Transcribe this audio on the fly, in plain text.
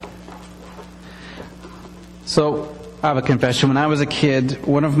So, I have a confession. When I was a kid,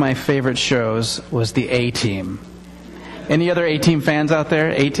 one of my favorite shows was the A-Team. Any other A-Team fans out there?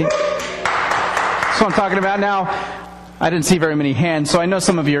 A-Team? That's what I'm talking about now. I didn't see very many hands, so I know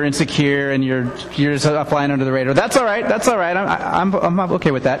some of you are insecure and you're just flying under the radar. That's all right. That's all right. I'm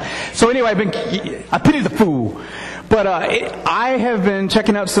okay with that. So anyway, I pity the fool. But I have been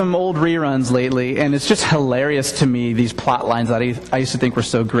checking out some old reruns lately, and it's just hilarious to me, these plot lines that I used to think were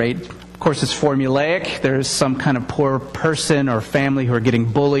so great. Of course, it's formulaic. There's some kind of poor person or family who are getting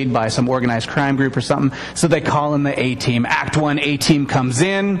bullied by some organized crime group or something, so they call in the A-Team. Act 1, A-Team comes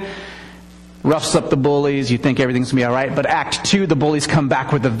in, roughs up the bullies, you think everything's going to be all right. But Act 2, the bullies come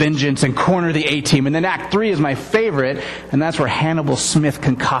back with a vengeance and corner the A-Team. And then Act 3 is my favorite, and that's where Hannibal Smith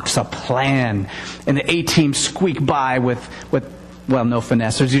concocts a plan. And the A-Team squeak by with no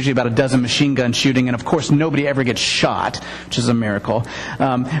finesse. There's usually about a dozen machine gun shooting, and of course nobody ever gets shot, which is a miracle.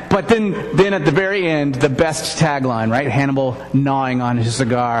 But then at the very end, the best tagline, right? Hannibal gnawing on his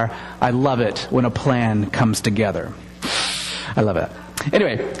cigar. I love it when a plan comes together. I love it.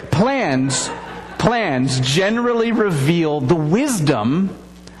 Anyway, plans generally reveal the wisdom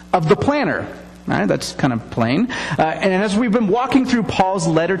of the planner. All right, that's kind of plain. And as we've been walking through Paul's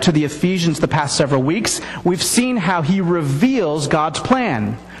letter to the Ephesians the past several weeks, we've seen how he reveals God's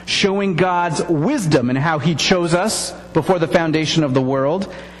plan, showing God's wisdom in how he chose us before the foundation of the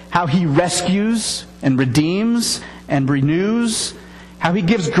world, how he rescues and redeems and renews, how he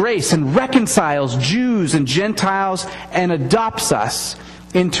gives grace and reconciles Jews and Gentiles and adopts us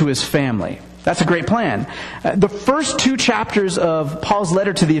into his family. That's a great plan. The first 2 chapters of Paul's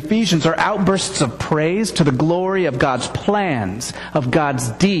letter to the Ephesians are outbursts of praise to the glory of God's plans, of God's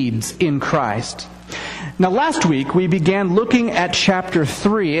deeds in Christ. Now, last week we began looking at chapter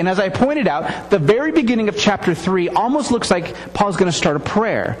 3, and as I pointed out, the very beginning of chapter 3 almost looks like Paul's going to start a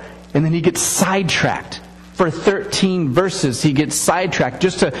prayer, and then he gets sidetracked. For 13 verses, he gets sidetracked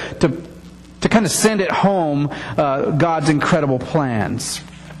just to kind of send it home God's incredible plans.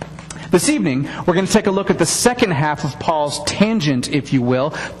 This evening, we're going to take a look at the second half of Paul's tangent, if you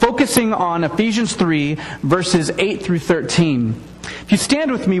will, focusing on Ephesians 3, verses 8 through 13. If you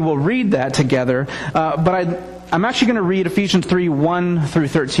stand with me, we'll read that together. But I'm actually going to read Ephesians 3, 1 through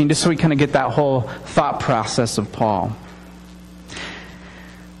 13, just so we kind of get that whole thought process of Paul.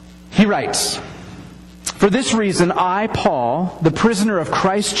 He writes, "For this reason, I, Paul, the prisoner of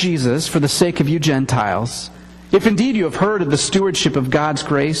Christ Jesus, for the sake of you Gentiles, if indeed you have heard of the stewardship of God's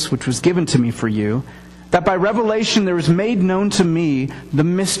grace which was given to me for you, that by revelation there was made known to me the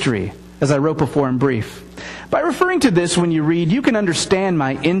mystery, as I wrote before in brief. By referring to this when you read, you can understand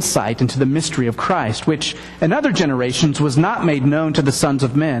my insight into the mystery of Christ, which in other generations was not made known to the sons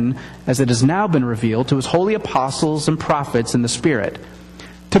of men, as it has now been revealed to his holy apostles and prophets in the Spirit.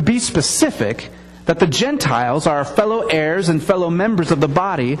 To be specific, that the Gentiles are fellow heirs and fellow members of the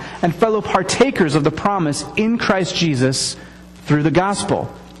body and fellow partakers of the promise in Christ Jesus through the gospel,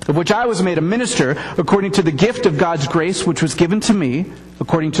 of which I was made a minister according to the gift of God's grace which was given to me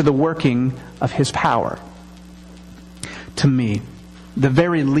according to the working of his power. To me, the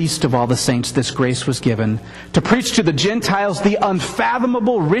very least of all the saints, this grace was given, to preach to the Gentiles the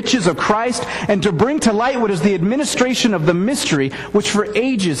unfathomable riches of Christ, and to bring to light what is the administration of the mystery, which for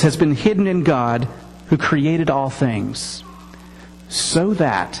ages has been hidden in God, who created all things, so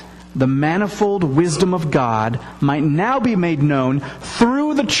that the manifold wisdom of God might now be made known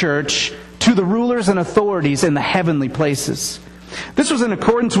through the church to the rulers and authorities in the heavenly places. This was in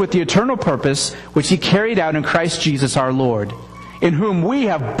accordance with the eternal purpose which he carried out in Christ Jesus our Lord, in whom we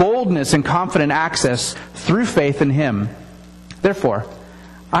have boldness and confident access through faith in him. Therefore,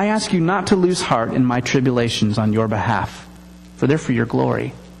 I ask you not to lose heart in my tribulations on your behalf, for they're for your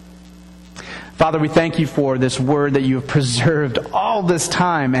glory. Father, we thank you for this word that you have preserved all this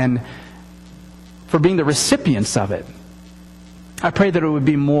time and for being the recipients of it. I pray that it would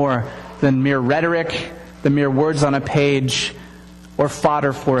be more than mere rhetoric, than mere words on a page, or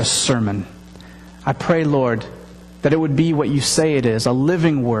fodder for a sermon. I pray, Lord, that it would be what you say it is, a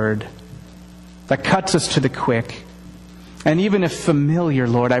living word that cuts us to the quick. And even if familiar,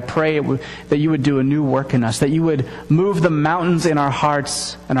 Lord, I pray that you would do a new work in us, that you would move the mountains in our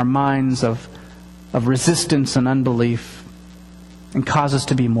hearts and our minds of resistance and unbelief and cause us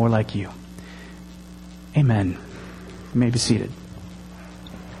to be more like you. Amen. You may be seated.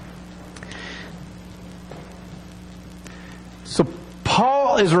 So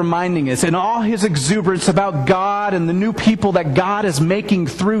Paul is reminding us in all his exuberance about God and the new people that God is making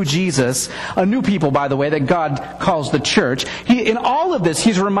through Jesus, a new people, by the way, that God calls the church. In all of this,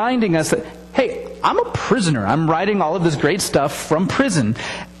 he's reminding us that, hey, I'm a prisoner. I'm writing all of this great stuff from prison.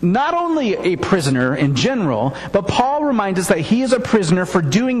 not only a prisoner in general, but Paul reminds us that he is a prisoner for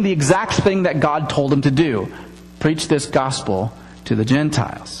doing the exact thing that God told him to do. Preach this gospel to the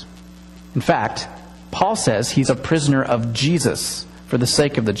Gentiles. In fact, Paul says he's a prisoner of Jesus for the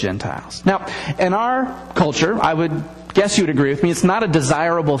sake of the Gentiles. Now, in our culture, I would guess you would agree with me, it's not a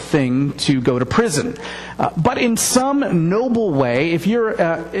desirable thing to go to prison. But in some noble way, if you're...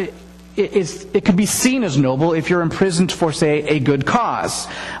 it could be seen as noble if you're imprisoned for, say, a good cause.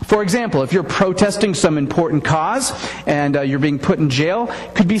 For example, if you're protesting some important cause and you're being put in jail,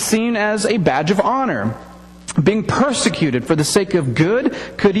 it could be seen as a badge of honor. Being persecuted for the sake of good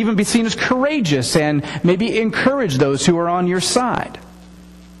could even be seen as courageous and maybe encourage those who are on your side.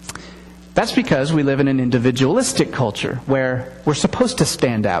 That's because we live in an individualistic culture where we're supposed to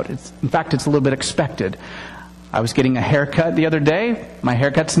stand out. In fact, it's a little bit expected. I was getting a haircut the other day. My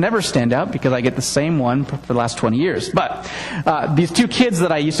haircuts never stand out because I get the same one for the last 20 years. But these two kids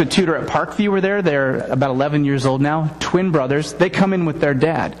that I used to tutor at Parkview were there. They're about 11 years old now, twin brothers. They come in with their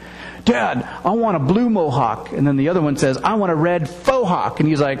dad. Dad, I want a blue mohawk. And then the other one says, I want a red faux hawk. And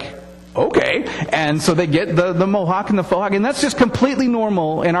he's like, okay. And so they get the mohawk and the faux hawk. And that's just completely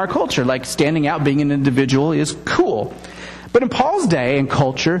normal in our culture. Like standing out, being an individual is cool. But in Paul's day and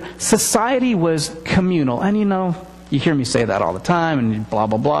culture, society was communal. And you hear me say that all the time and blah,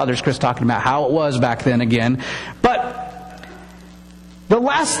 blah, blah. There's Chris talking about how it was back then again. But the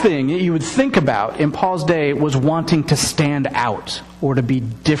last thing you would think about in Paul's day was wanting to stand out or to be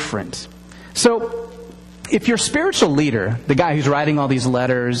different. So if your spiritual leader, the guy who's writing all these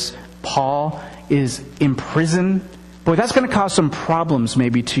letters, Paul, is in prison, boy, that's going to cause some problems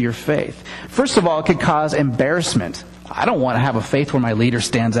maybe to your faith. First of all, it could cause embarrassment. I don't want to have a faith where my leader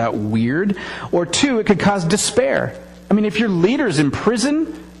stands out weird. Or two, it could cause despair. I mean, if your leader's in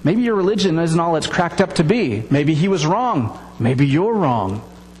prison, maybe your religion isn't all it's cracked up to be. Maybe he was wrong. Maybe you're wrong.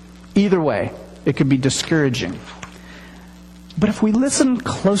 Either way, it could be discouraging. But if we listen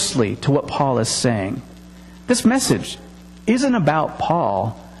closely to what Paul is saying, this message isn't about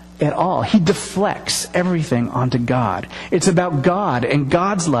Paul at all. He deflects everything onto God. It's about God and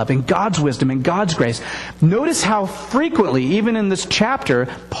God's love and God's wisdom and God's grace. Notice how frequently, even in this chapter,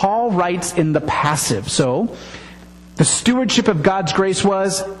 Paul writes in the passive. So, the stewardship of God's grace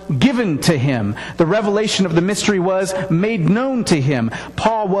was given to him. The revelation of the mystery was made known to him.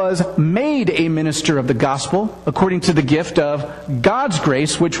 Paul was made a minister of the gospel according to the gift of God's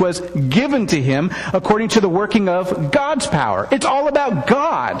grace, which was given to him according to the working of God's power. It's all about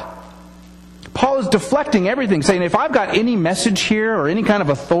God. Paul is deflecting everything, saying if I've got any message here or any kind of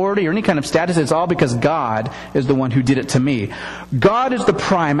authority or any kind of status, it's all because God is the one who did it to me. God is the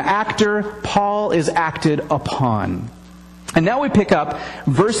prime actor. Paul is acted upon. And now we pick up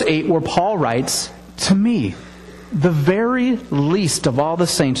verse 8 where Paul writes, to me, the very least of all the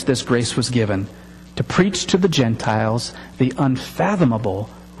saints this grace was given, to preach to the Gentiles the unfathomable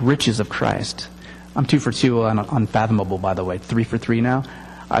riches of Christ. I'm 2 for 2 on unfathomable, by the way. 3 for 3 now.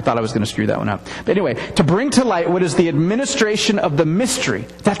 I thought I was going to screw that one up. But anyway, to bring to light what is the administration of the mystery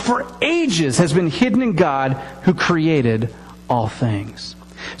that for ages has been hidden in God who created all things.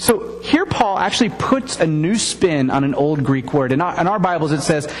 So here Paul actually puts a new spin on an old Greek word. In our Bibles it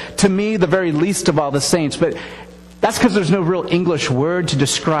says, to me, the very least of all the saints. But that's because there's no real English word to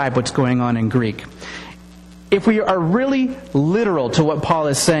describe what's going on in Greek. If we are really literal to what Paul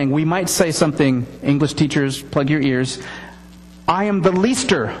is saying, we might say something, English teachers, plug your ears, I am the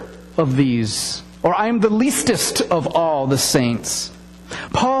leaster of these, or I am the leastest of all the saints.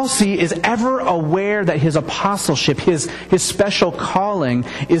 Paul, see, is ever aware that his apostleship, his special calling,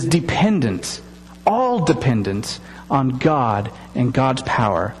 is dependent, all dependent on God and God's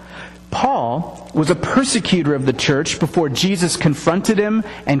power. Paul was a persecutor of the church before Jesus confronted him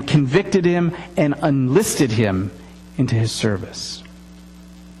and convicted him and enlisted him into his service.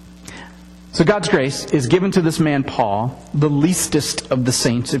 So God's grace is given to this man Paul, the leastest of the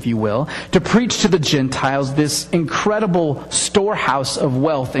saints, if you will, to preach to the Gentiles this incredible storehouse of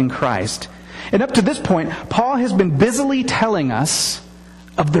wealth in Christ. And up to this point, Paul has been busily telling us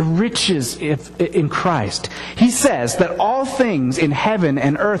of the riches in Christ. He says that all things in heaven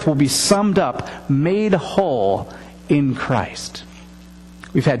and earth will be summed up, made whole in Christ.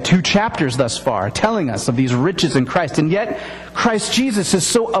 We've had 2 chapters thus far telling us of these riches in Christ, and yet Christ Jesus is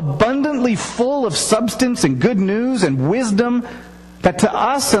so abundantly full of substance and good news and wisdom that to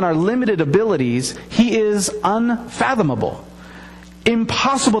us and our limited abilities, He is unfathomable,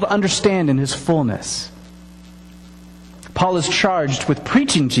 impossible to understand in His fullness. Paul is charged with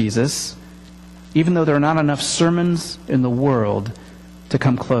preaching Jesus, even though there are not enough sermons in the world to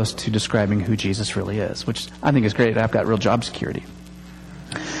come close to describing who Jesus really is, which I think is great. I've got real job security.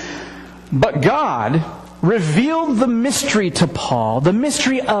 But God revealed the mystery to Paul, the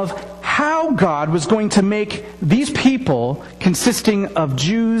mystery of how God was going to make these people, consisting of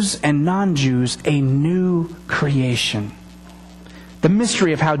Jews and non-Jews, a new creation. The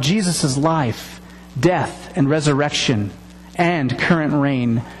mystery of how Jesus' life, death, and resurrection, and current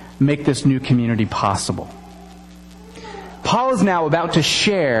reign make this new community possible. Paul is now about to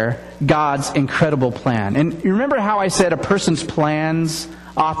share God's incredible plan. And you remember how I said a person's plans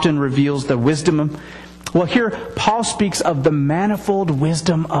often reveals the wisdom? Well, here Paul speaks of the manifold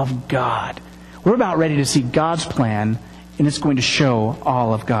wisdom of God. We're about ready to see God's plan, and it's going to show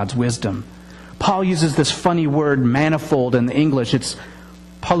all of God's wisdom. Paul uses this funny word, manifold, in the English. It's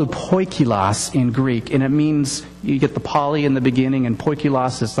polypoikilos in Greek, and it means, you get the poly in the beginning, and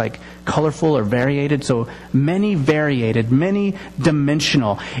poikilos is like colorful or variated, so many variated, many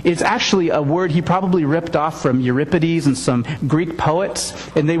dimensional. It's actually a word he probably ripped off from Euripides and some Greek poets,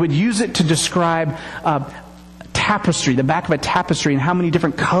 and they would use it to describe tapestry, the back of a tapestry, and how many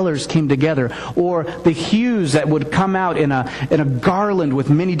different colors came together, or the hues that would come out in a garland with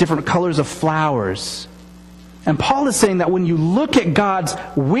many different colors of flowers. And Paul is saying that when you look at God's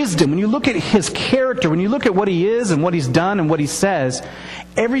wisdom, when you look at His character, when you look at what He is and what He's done and what He says,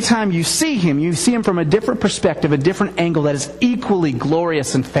 every time you see Him from a different perspective, a different angle that is equally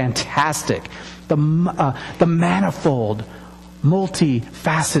glorious and fantastic. The manifold,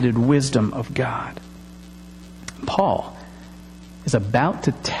 multifaceted wisdom of God. Paul is about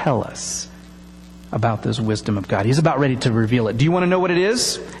to tell us about this wisdom of God. He's about ready to reveal it. Do you want to know what it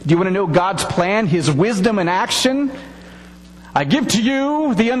is? Do you want to know God's plan, His wisdom in action? I give to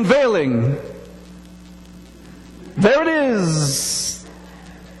you the unveiling. There it is.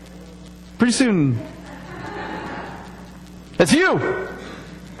 Pretty soon. That's you.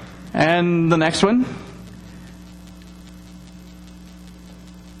 And the next one.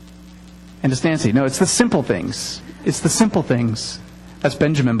 And it's Nancy. No, it's the simple things. It's the simple things. That's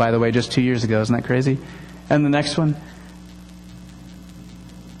Benjamin, by the way, just 2 years ago. Isn't that crazy? And the next one.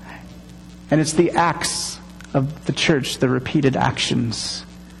 And it's the acts of the church, the repeated actions,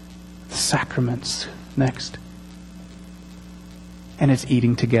 the sacraments. Next. And it's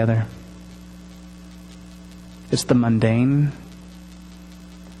eating together. It's the mundane.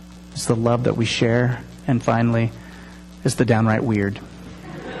 It's the love that we share. And finally, it's the downright weird.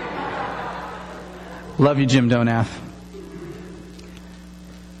 Love you, Jim Donath.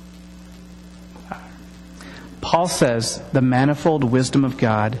 Paul says the manifold wisdom of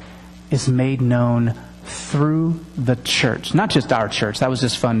God is made known through the church. Not just our church. That was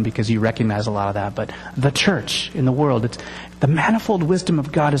just fun because you recognize a lot of that. But the church in the world. It's the manifold wisdom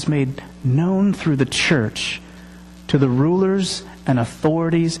of God is made known through the church to the rulers and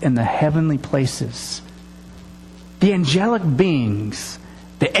authorities in the heavenly places. The angelic beings,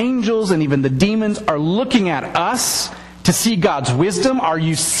 the angels and even the demons are looking at us to see God's wisdom. Are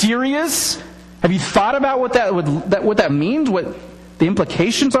you serious? Have you thought about what that means? What the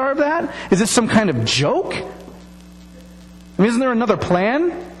implications are of that? Is this some kind of joke? I mean, isn't there another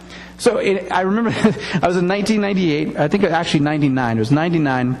plan? So I remember I was in 1998. I think actually 99. It was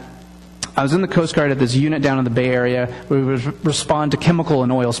 99. I was in the Coast Guard at this unit down in the Bay Area where we would respond to chemical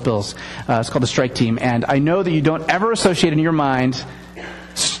and oil spills. It's called the Strike Team. And I know that you don't ever associate in your mind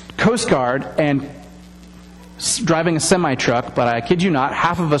Coast Guard and driving a semi-truck, but I kid you not,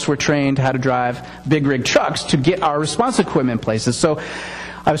 half of us were trained how to drive big rig trucks to get our response equipment places. So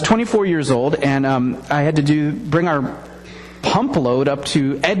I was 24 years old, and I had to bring our pump load up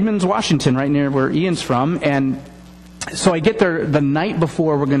to Edmonds, Washington, right near where Ian's from, and so I get there the night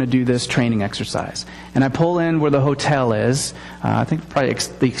before we're going to do this training exercise. And I pull in where the hotel is. I think probably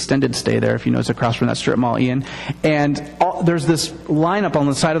the extended stay there, if you know, it's across from that strip mall, Ian. And there's this lineup on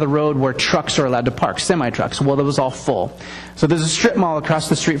the side of the road where trucks are allowed to park, semi-trucks. Well, it was all full. So there's a strip mall across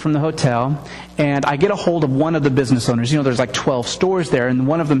the street from the hotel. And I get a hold of one of the business owners. You know, there's like 12 stores there. And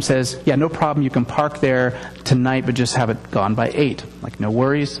one of them says, yeah, no problem. You can park there tonight, but just have it gone by 8. Like, no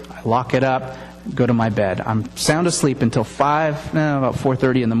worries. I lock it up. Go to my bed. I'm sound asleep until about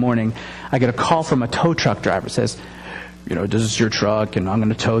 4:30 in the morning. I get a call from a tow truck driver. It says, you know, this is your truck, and I'm going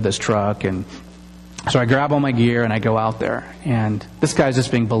to tow this truck. And so I grab all my gear, and I go out there. And this guy's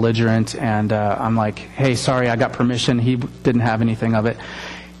just being belligerent, and I'm like, hey, sorry, I got permission. He didn't have anything of it.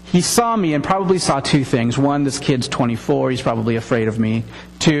 He saw me and probably saw two things. One, this kid's 24. He's probably afraid of me.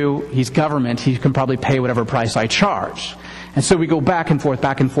 Two, he's government. He can probably pay whatever price I charge. And so we go back and forth,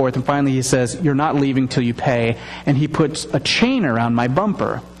 and finally he says, you're not leaving till you pay. And he puts a chain around my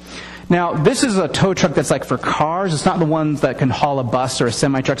bumper. Now, this is a tow truck that's like for cars. It's not the ones that can haul a bus or a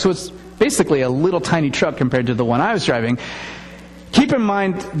semi-truck. So it's basically a little tiny truck compared to the one I was driving. Keep in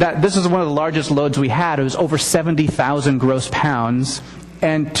mind that this is one of the largest loads we had. It was over 70,000 gross pounds.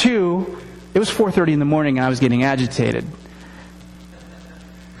 And 2, it was 4:30 in the morning and I was getting agitated.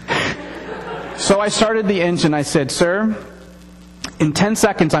 So I started the engine. I said, "Sir, in 10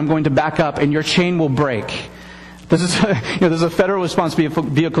 seconds I'm going to back up and your chain will break. This is a federal response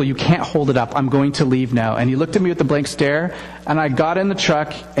vehicle. You can't hold it up. I'm going to leave now." And he looked at me with a blank stare, and I got in the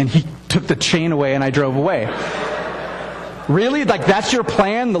truck and he took the chain away and I drove away. Really? Like, that's your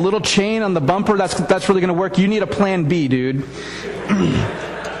plan? The little chain on the bumper, that's really going to work? You need a plan B, dude.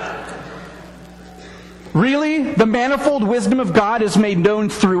 Really? The manifold wisdom of God is made known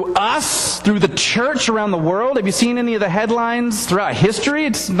through us, through the church around the world. Have you seen any of the headlines throughout history?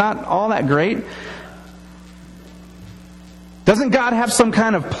 It's not all that great. Doesn't God have some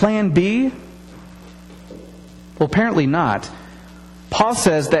kind of plan B? Well, apparently not. Paul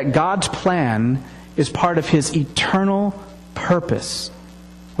says that God's plan is part of His eternal purpose,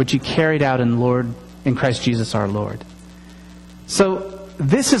 which He carried out in Christ Jesus our Lord. So,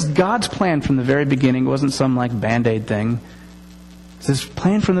 this is God's plan from the very beginning. It wasn't some like Band-Aid thing. It's His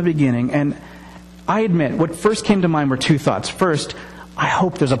plan from the beginning. And I admit, what first came to mind were 2 thoughts. First, I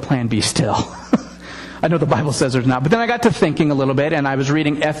hope there's a plan B still. I know the Bible says there's not. But then I got to thinking a little bit, and I was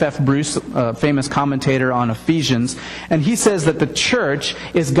reading F.F. Bruce, a famous commentator on Ephesians, and he says that the church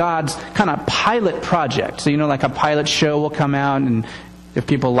is God's kind of pilot project. So, like a pilot show will come out, and if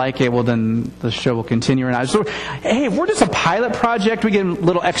people like it, well, then the show will continue. And so, hey, if we're just a pilot project, we get a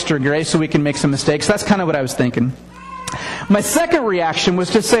little extra grace so we can make some mistakes. That's kind of what I was thinking. My second reaction was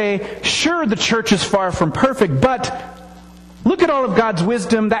to say, sure, the church is far from perfect, but look at all of God's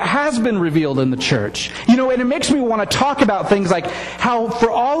wisdom that has been revealed in the church. And it makes me want to talk about things like how, for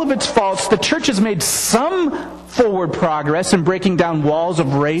all of its faults, the church has made some forward progress in breaking down walls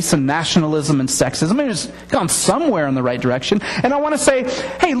of race and nationalism and sexism. It's gone somewhere in the right direction. And I want to say,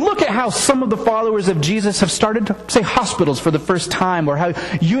 hey, look at how some of the followers of Jesus have started, say, hospitals for the first time, or how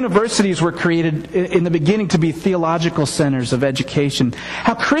universities were created in the beginning to be theological centers of education.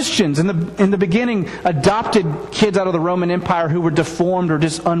 How Christians in the beginning adopted kids out of the Roman Empire who were deformed or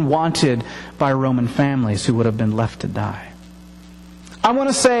just unwanted by Roman families who would have been left to die. I want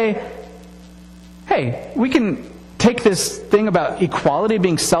to say, hey, we can take this thing about equality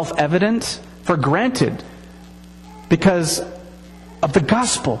being self-evident for granted because of the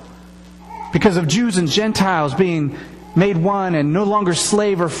gospel, because of Jews and Gentiles being made one and no longer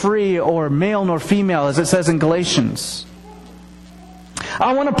slave or free or male nor female, as it says in Galatians.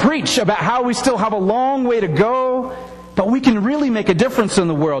 I want to preach about how we still have a long way to go, but we can really make a difference in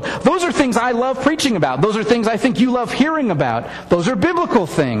the world. Those are things I love preaching about. Those are things I think you love hearing about. Those are biblical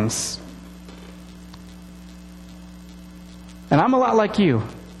things. And I'm a lot like you.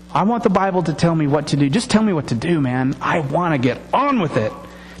 I want the Bible to tell me what to do. Just tell me what to do, man. I want to get on with it.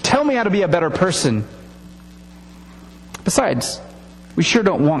 Tell me how to be a better person. Besides, we sure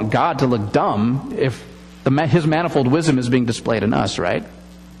don't want God to look dumb if His manifold wisdom is being displayed in us, right?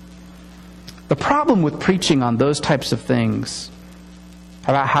 The problem with preaching on those types of things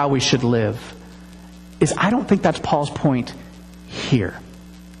about how we should live is I don't think that's Paul's point here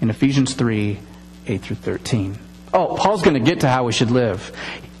in Ephesians 3, 8 through 13. Oh, Paul's going to get to how we should live.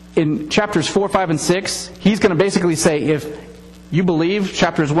 In chapters 4, 5, and 6, he's going to basically say, if you believe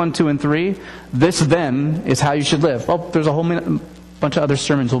chapters 1, 2, and 3, this then is how you should live. Oh, there's a whole bunch of other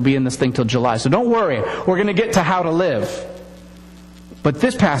sermons will be in this thing till July. So don't worry. We're going to get to how to live. But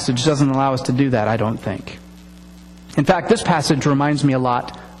this passage doesn't allow us to do that, I don't think. In fact, this passage reminds me a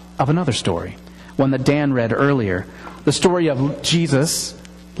lot of another story, one that Dan read earlier. The story of Jesus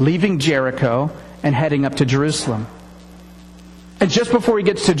leaving Jericho and heading up to Jerusalem. And just before he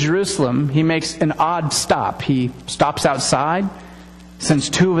gets to Jerusalem, he makes an odd stop. He stops outside, sends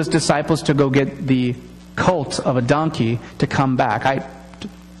 2 of his disciples to go get the colt of a donkey to come back. I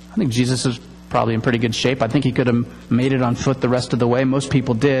think Jesus is probably in pretty good shape. I think he could have made it on foot the rest of the way. Most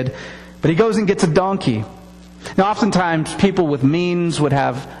people did. But he goes and gets a donkey. Now, oftentimes, people with means would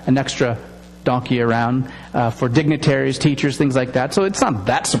have an extra donkey around for dignitaries, teachers, things like that. So it's not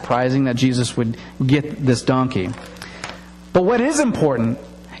that surprising that Jesus would get this donkey. But what is important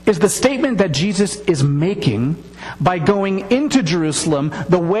is the statement that Jesus is making by going into Jerusalem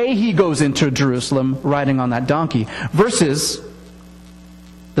the way he goes into Jerusalem riding on that donkey versus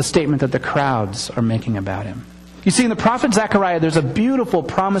the statement that the crowds are making about him. You see, in the prophet Zechariah, there's a beautiful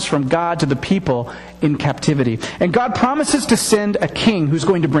promise from God to the people in captivity. And God promises to send a king who's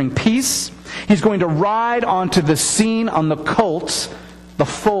going to bring peace. He's going to ride onto the scene on the colt, the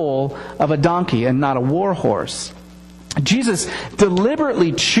foal of a donkey, and not a war horse. Jesus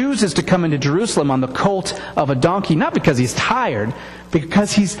deliberately chooses to come into Jerusalem on the colt of a donkey, not because he's tired,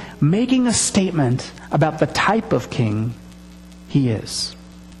 because he's making a statement about the type of king he is.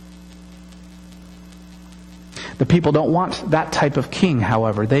 The people don't want that type of king,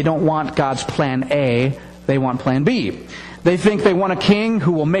 however. They don't want God's plan A, they want plan B. They think they want a king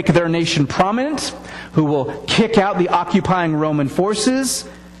who will make their nation prominent, who will kick out the occupying Roman forces,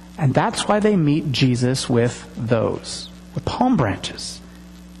 and that's why they meet Jesus with palm branches.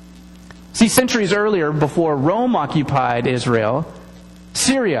 See, centuries earlier, before Rome occupied Israel,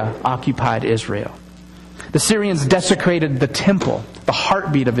 Syria occupied Israel. The Syrians desecrated the temple, the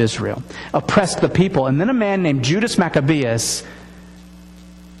heartbeat of Israel, oppressed the people, and then a man named Judas Maccabeus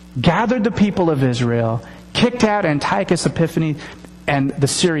gathered the people of Israel, kicked out Antiochus Epiphanes, and the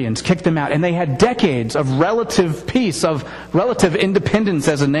Syrians kicked them out. And they had decades of relative peace, of relative independence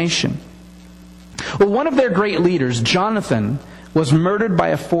as a nation. Well, one of their great leaders, Jonathan, was murdered by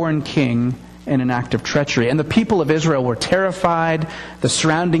a foreign king in an act of treachery. And the people of Israel were terrified. The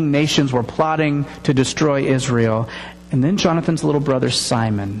surrounding nations were plotting to destroy Israel. And then Jonathan's little brother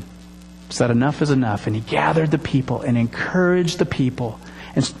Simon said enough is enough. And he gathered the people and encouraged the people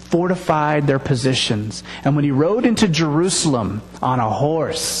and fortified their positions. And when he rode into Jerusalem on a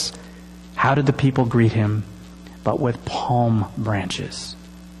horse, how did the people greet him? But with palm branches.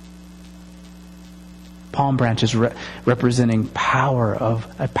 Palm branches representing power of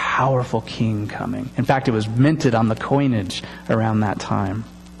a powerful king coming. In fact, it was minted on the coinage around that time.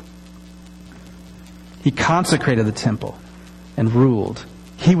 He consecrated the temple and ruled.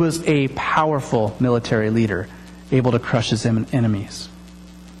 He was a powerful military leader, able to crush his enemies.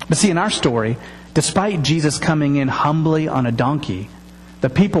 But see, in our story, despite Jesus coming in humbly on a donkey, the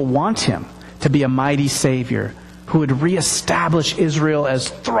people want him to be a mighty Savior who would reestablish Israel as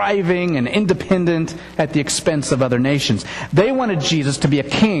thriving and independent at the expense of other nations. They wanted Jesus to be a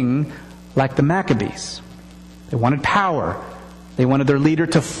king like the Maccabees. They wanted power. They wanted their leader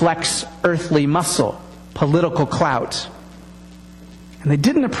to flex earthly muscle, political clout. And they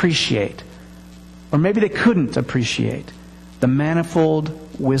didn't appreciate, or maybe they couldn't appreciate, the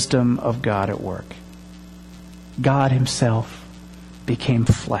manifold wisdom of God at work. God himself became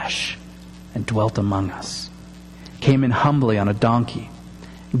flesh and dwelt among us. Came in humbly on a donkey,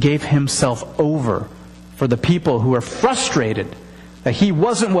 gave himself over for the people who were frustrated that he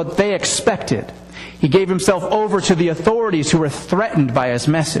wasn't what they expected. He gave himself over to the authorities who were threatened by his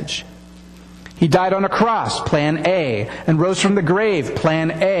message. He died on a cross, plan A, and rose from the grave,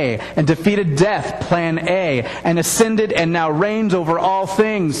 plan A, and defeated death, plan A, and ascended and now reigns over all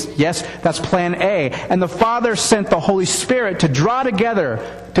things. Yes, that's plan A. And the Father sent the Holy Spirit to draw together,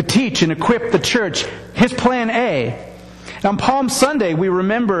 to teach and equip the church, his plan A. And on Palm Sunday, we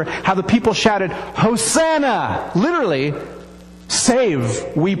remember how the people shouted, Hosanna! Literally,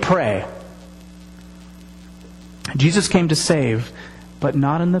 save, we pray. Jesus came to save, but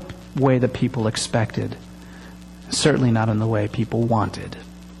not in the way that people expected. Certainly not in the way people wanted.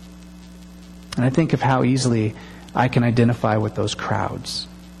 And I think of how easily I can identify with those crowds.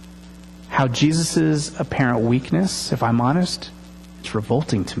 How Jesus' apparent weakness, if I'm honest, it's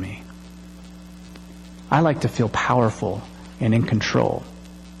revolting to me. I like to feel powerful and in control.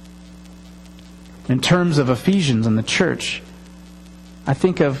 In terms of Ephesians and the church, I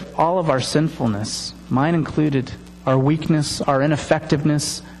think of all of our sinfulness, mine included, our weakness, our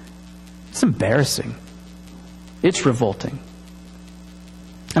ineffectiveness. It's embarrassing. It's revolting.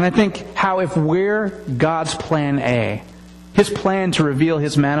 And I think how if we're God's plan A, his plan to reveal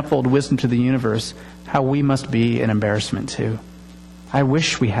his manifold wisdom to the universe, how we must be an embarrassment too. I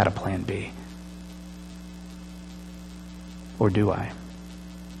wish we had a plan B. Or do I?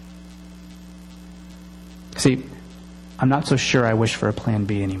 See, I'm not so sure I wish for a plan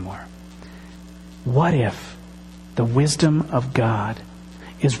B anymore. What if the wisdom of God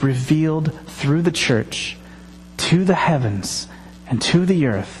is revealed through the church to the heavens and to the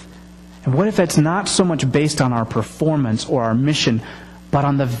earth? And what if that's not so much based on our performance or our mission, but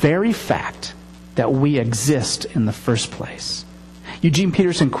on the very fact that we exist in the first place? Eugene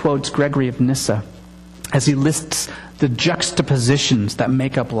Peterson quotes Gregory of Nyssa as he lists the juxtapositions that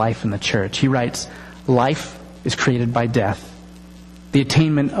make up life in the church. He writes, life is created by death, the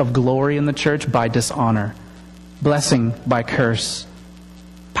attainment of glory in the church by dishonor, blessing by curse,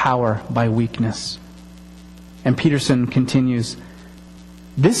 power by weakness. And Peterson continues,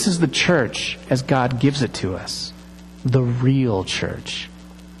 this is the church as God gives it to us, the real church.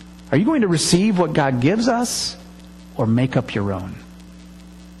 Are you going to receive what God gives us or make up your own?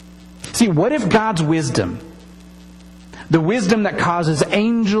 See, what if God's wisdom, The wisdom that causes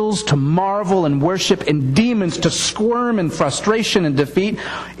angels to marvel and worship and demons to squirm in frustration and defeat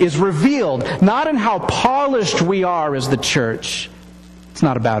is revealed not in how polished we are as the church. It's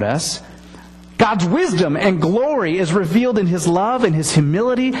not about us. God's wisdom and glory is revealed in His love and His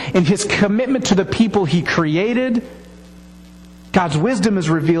humility and His commitment to the people He created. God's wisdom is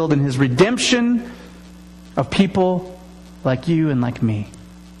revealed in His redemption of people like you and like me,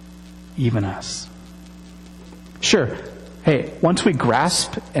 even us. Sure, hey, once we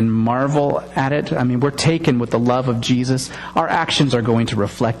grasp and marvel at it, we're taken with the love of Jesus, our actions are going to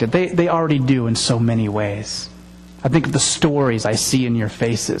reflect it. They already do in so many ways. I think of the stories I see in your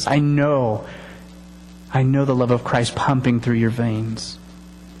faces. I know the love of Christ pumping through your veins.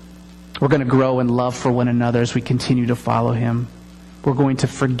 We're going to grow in love for one another as we continue to follow Him. We're going to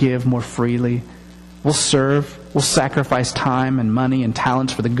forgive more freely. We'll serve. We'll sacrifice time and money and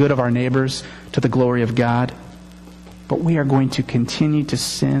talents for the good of our neighbors to the glory of God. But we are going to continue to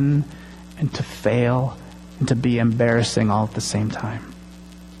sin and to fail and to be embarrassing all at the same time.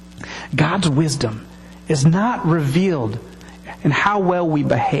 God's wisdom is not revealed in how well we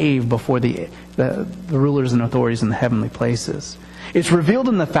behave before the rulers and authorities in the heavenly places. It's revealed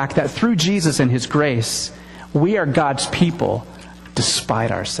in the fact that through Jesus and His grace, we are God's people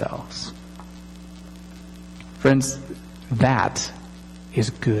despite ourselves. Friends, that is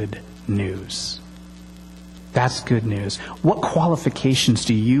good news. That's good news. What qualifications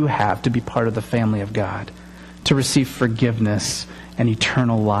do you have to be part of the family of God? To receive forgiveness and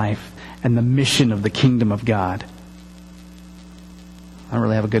eternal life and the mission of the kingdom of God? I don't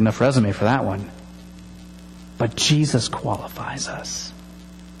really have a good enough resume for that one. But Jesus qualifies us.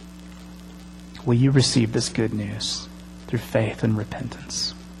 Will you receive this good news through faith and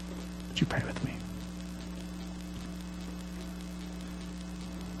repentance? Would you pray with me?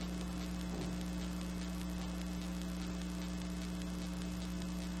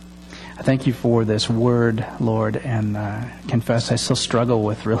 I thank You for this word, Lord, and confess I still struggle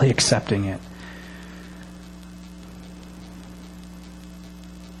with really accepting it.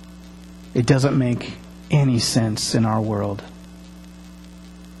 It doesn't make any sense in our world.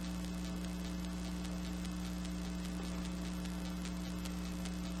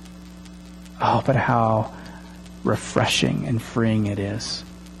 Oh, but how refreshing and freeing it is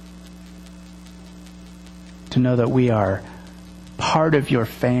to know that we are part of Your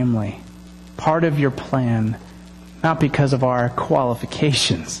family, part of Your plan, not because of our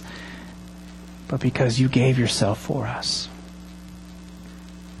qualifications, but because You gave Yourself for us.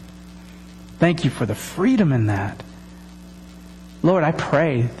 Thank You for the freedom in that. Lord, I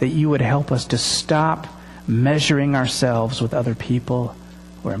pray that You would help us to stop measuring ourselves with other people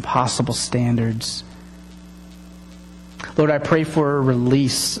or impossible standards. Lord, I pray for a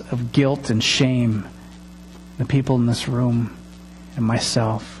release of guilt and shame in the people in this room and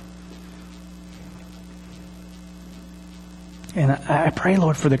myself. And I pray,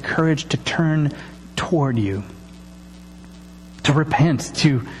 Lord, for the courage to turn toward You, to repent,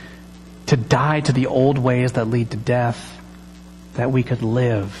 to die to the old ways that lead to death, that we could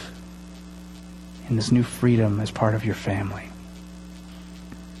live in this new freedom as part of Your family.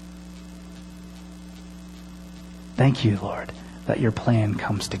 Thank You, Lord, that Your plan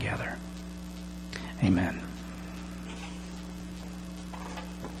comes together. Amen.